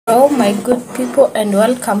Hello my good people, and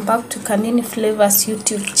welcome back to Kanini Flavors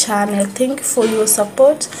YouTube channel. Thank you for your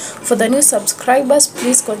support. For the new subscribers,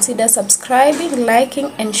 please consider subscribing,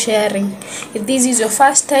 liking and sharing. If this is your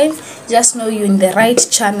first time, just know you're in the right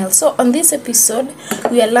channel. So on this episode,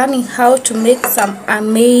 we are learning how to make some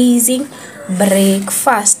amazing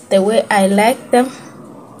breakfast the way I like them,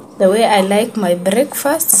 the way I like my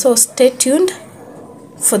breakfast. So stay tuned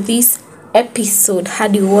for this episode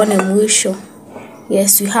hadi uone mwisho.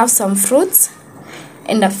 Yes, we have some fruits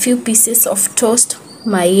and a few pieces of toast,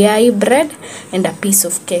 mayai bread and a piece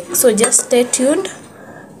of cake. So just stay tuned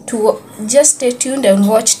and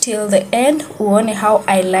watch till the end. Uone how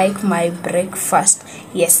I like my breakfast.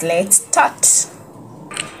 Yes, let's start.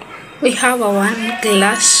 We have a 1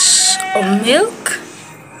 glass of milk,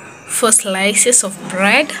 4 slices of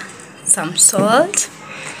bread, some salt,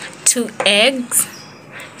 2 eggs,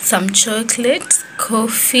 some chocolate,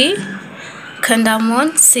 coffee,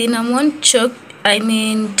 cardamom, cinnamon,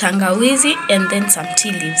 tangawizi, and then some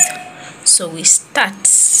tea leaves. So we start.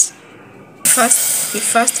 We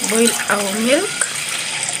first boil our milk.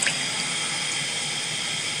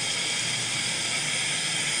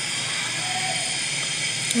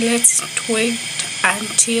 Let's wait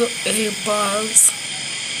until it boils.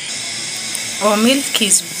 Our milk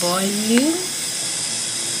is boiling.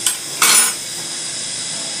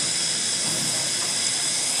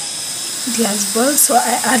 It has boiled, so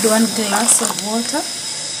I add 1 glass of water.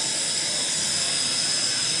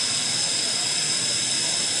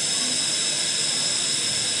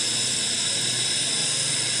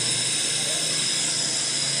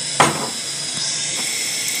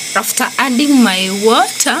 After adding my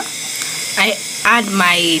water, I add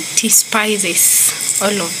my tea spices,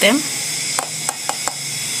 all of them.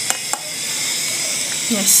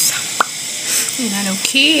 Yes,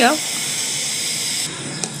 inanukia.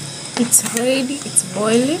 It's ready, it's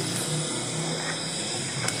boiling.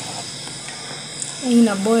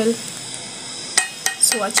 Ina boil.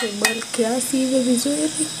 So wacha boil kiasi hivi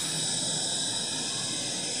vizuri.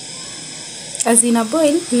 As in a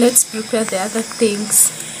boil, let's prepare the other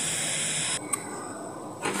things.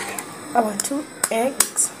 Our 2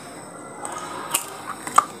 eggs.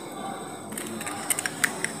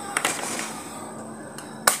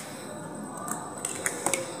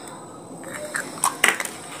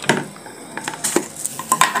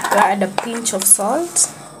 Add a pinch of salt,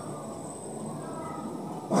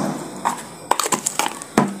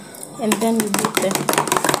 and then we beat them.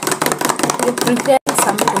 We prepare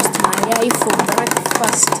some toast mayai for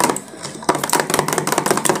breakfast.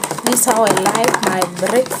 This is how I like my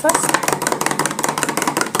breakfast.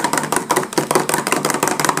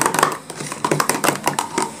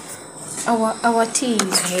 Our tea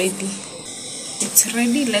is ready. It's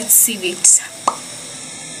ready. Let's sieve it.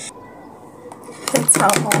 That's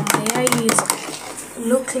how our mayai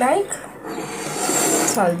look like.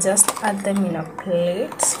 So I'll just add them in a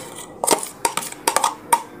plate,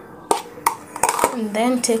 and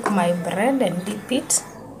then take my bread and dip it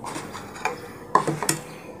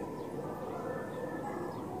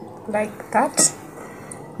like that.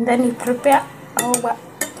 And then we prepare our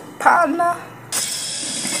pan.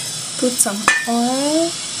 Put some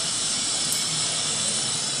oil.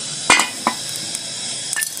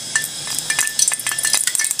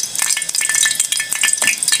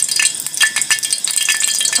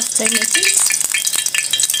 After it,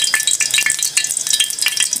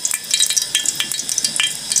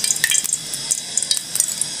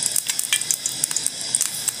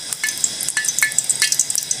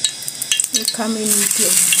 you come in with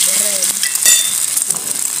your bread.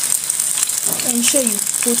 Ensure you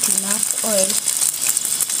put enough oil.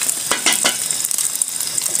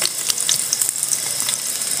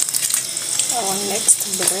 Our next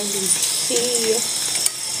bread is here.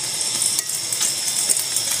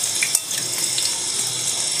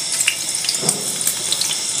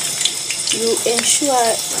 You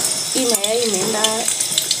ensure hii mayai imeenda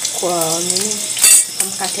kwa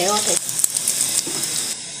mkate yote.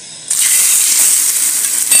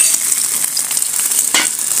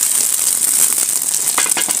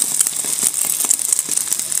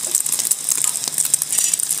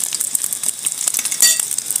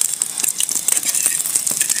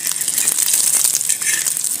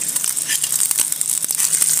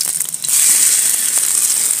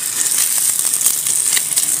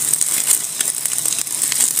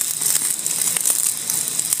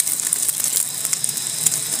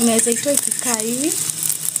 Unaweza itoa ikikaa hivi,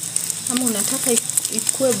 ama unataka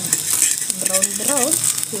ikue brown,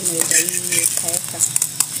 unaweza iweka.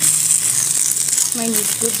 Mine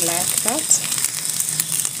is good like that.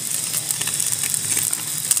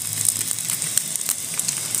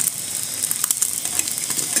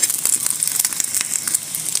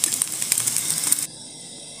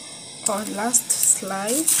 our last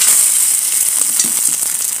slice.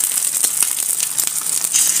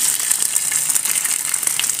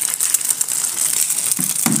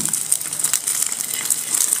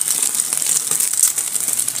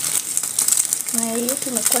 Mayai yetu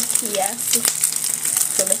imekuwa kiasi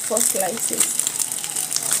for the 4 slices.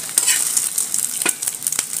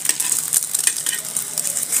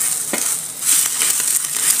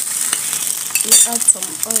 We add some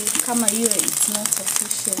oil kama hiyo it's not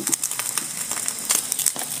sufficient.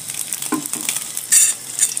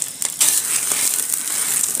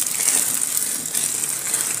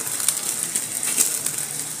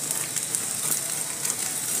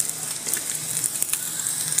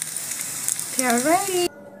 They are ready.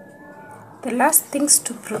 The last things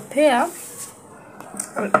to prepare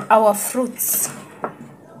are our fruits.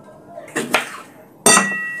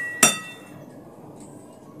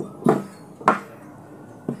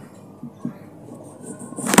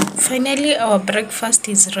 Finally, our breakfast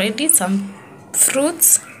is ready. Some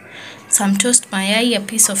fruits, some toast mayai, a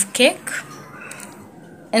piece of cake,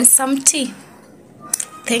 and some tea.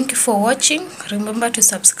 Thank you for watching. Remember to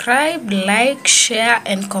subscribe, like, share,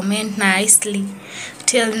 and comment nicely.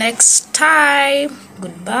 Till next time,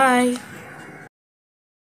 goodbye.